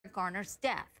Garner's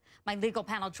death. My legal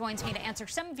panel joins me to answer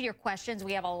some of your questions.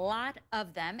 We have a lot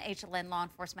of them. HLN law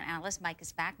enforcement analyst Mike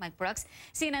is back. Mike Brooks,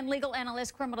 CNN legal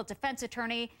analyst, criminal defense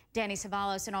attorney Danny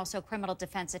Cevallos, and also criminal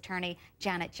defense attorney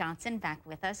Janet Johnson back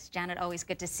with us. Janet, always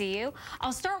good to see you.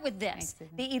 I'll start with this,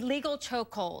 the illegal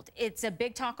chokehold. It's a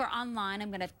big talker online. I'm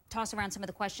going to toss around some of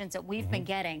the questions that we've been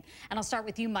getting. And I'll start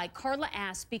with you, Mike. Carla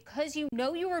asks, because you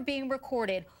know you are being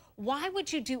recorded, why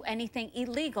would you do anything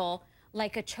illegal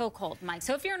like a chokehold, Mike?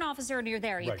 So if you're an officer and you're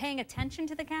there, are you paying attention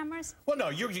to the cameras? Well, no,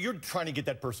 you're trying to get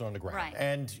that person on the ground. Right.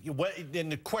 And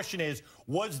the question is,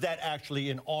 was that actually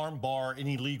an arm bar, an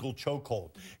illegal chokehold?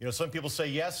 You know, some people say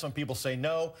yes, some people say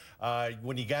no.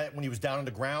 When he was down on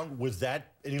the ground, was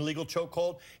that an illegal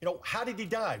chokehold? You know, how did he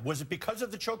die? Was it because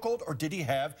of the chokehold, or did he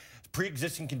have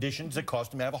pre-existing conditions that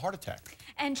caused him to have a heart attack?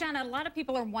 And Janet, a lot of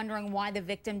people are wondering why the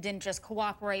victim didn't just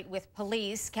cooperate with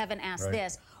police. Kevin asked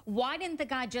this. Why didn't the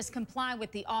guy just comply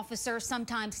with the officer?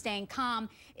 Sometimes staying calm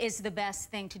is the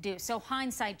best thing to do. So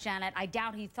hindsight, Janet, I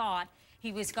doubt he thought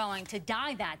he was going to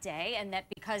die that day, and that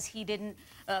because he didn't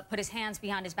put his hands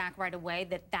behind his back right away,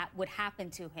 that would happen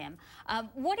to him.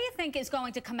 What do you think is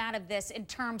going to come out of this in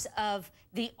terms of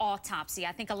the autopsy?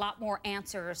 I think a lot more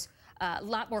answers, a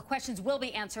lot more questions will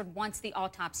be answered once the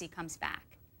autopsy comes back.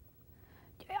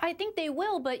 I think they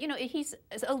will, but, you know, he's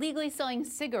illegally selling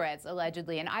cigarettes,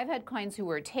 allegedly, and I've had clients who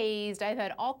were tased. I've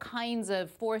had all kinds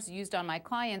of force used on my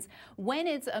clients. When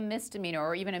it's a misdemeanor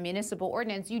or even a municipal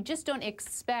ordinance, you just don't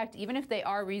expect, even if they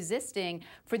are resisting,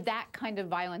 for that kind of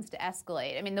violence to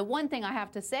escalate. I mean, the one thing I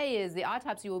have to say is the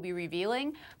autopsy will be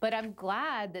revealing, but I'm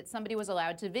glad that somebody was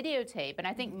allowed to videotape. And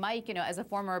I think, Mike, you know, as a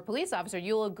former police officer,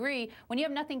 you'll agree, when you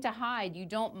have nothing to hide, you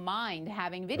don't mind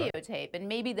having videotape. And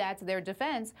maybe that's their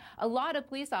defense. A lot of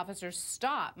police officers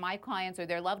stop my clients or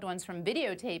their loved ones from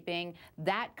videotaping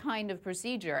that kind of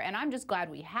procedure. And I'm just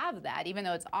glad we have that, even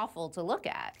though it's awful to look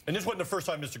at. And this wasn't the first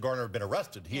time Mr. Garner had been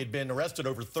arrested. He had been arrested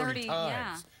over 30 times.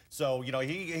 Yeah. So, you know,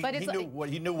 he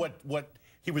knew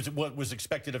what was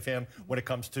expected of him when it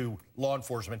comes to law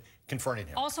enforcement confronting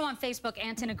him. Also on Facebook,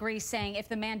 Anton agrees, saying if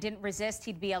the man didn't resist,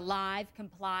 he'd be alive,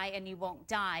 comply, and you won't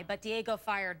die. But Diego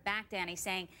fired back, Danny,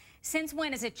 saying, since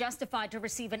when is it justified to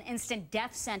receive an instant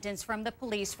death sentence from the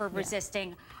police for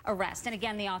resisting arrest? And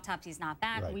again, the autopsy's not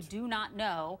back. We do not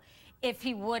know if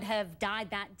he would have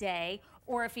died that day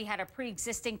or if he had a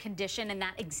pre-existing condition and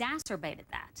that exacerbated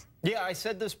that. Yeah, I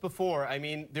said this before. I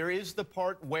mean, there is the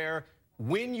part where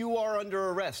when you are under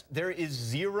arrest, there is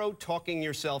zero talking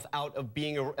yourself out of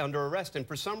being under arrest. And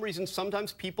for some reason,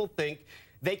 sometimes people think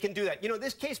they can do that. You know,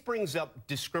 this case brings up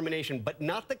discrimination, but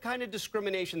not the kind of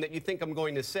discrimination that you think I'm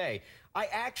going to say. I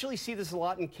actually see this a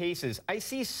lot in cases. I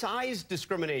see size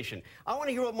discrimination. I want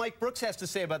to hear what Mike Brooks has to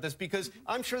say about this, because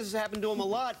I'm sure this has happened to him a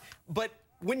lot. But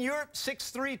when you're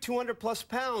 6'3", 200+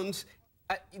 pounds,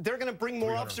 they're going to bring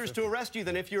more officers to arrest you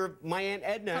than if you're my Aunt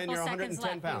Edna and you're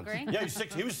 110 pounds. Yeah,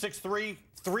 he was 6'3",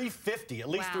 350, at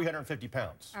least 350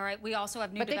 pounds. All right, we also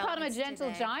have new But they called him a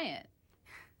gentle giant.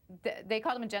 They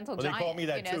called him a gentle giant. They call me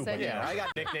that too. So yeah, I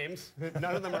got nicknames.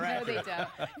 None of them are accurate. No,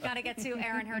 they don't. Got to get to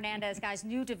Aaron Hernandez, guys.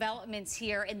 New developments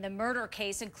here in the murder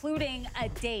case, including a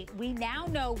date. We now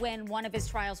know when one of his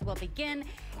trials will begin,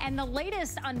 and the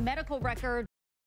latest on medical records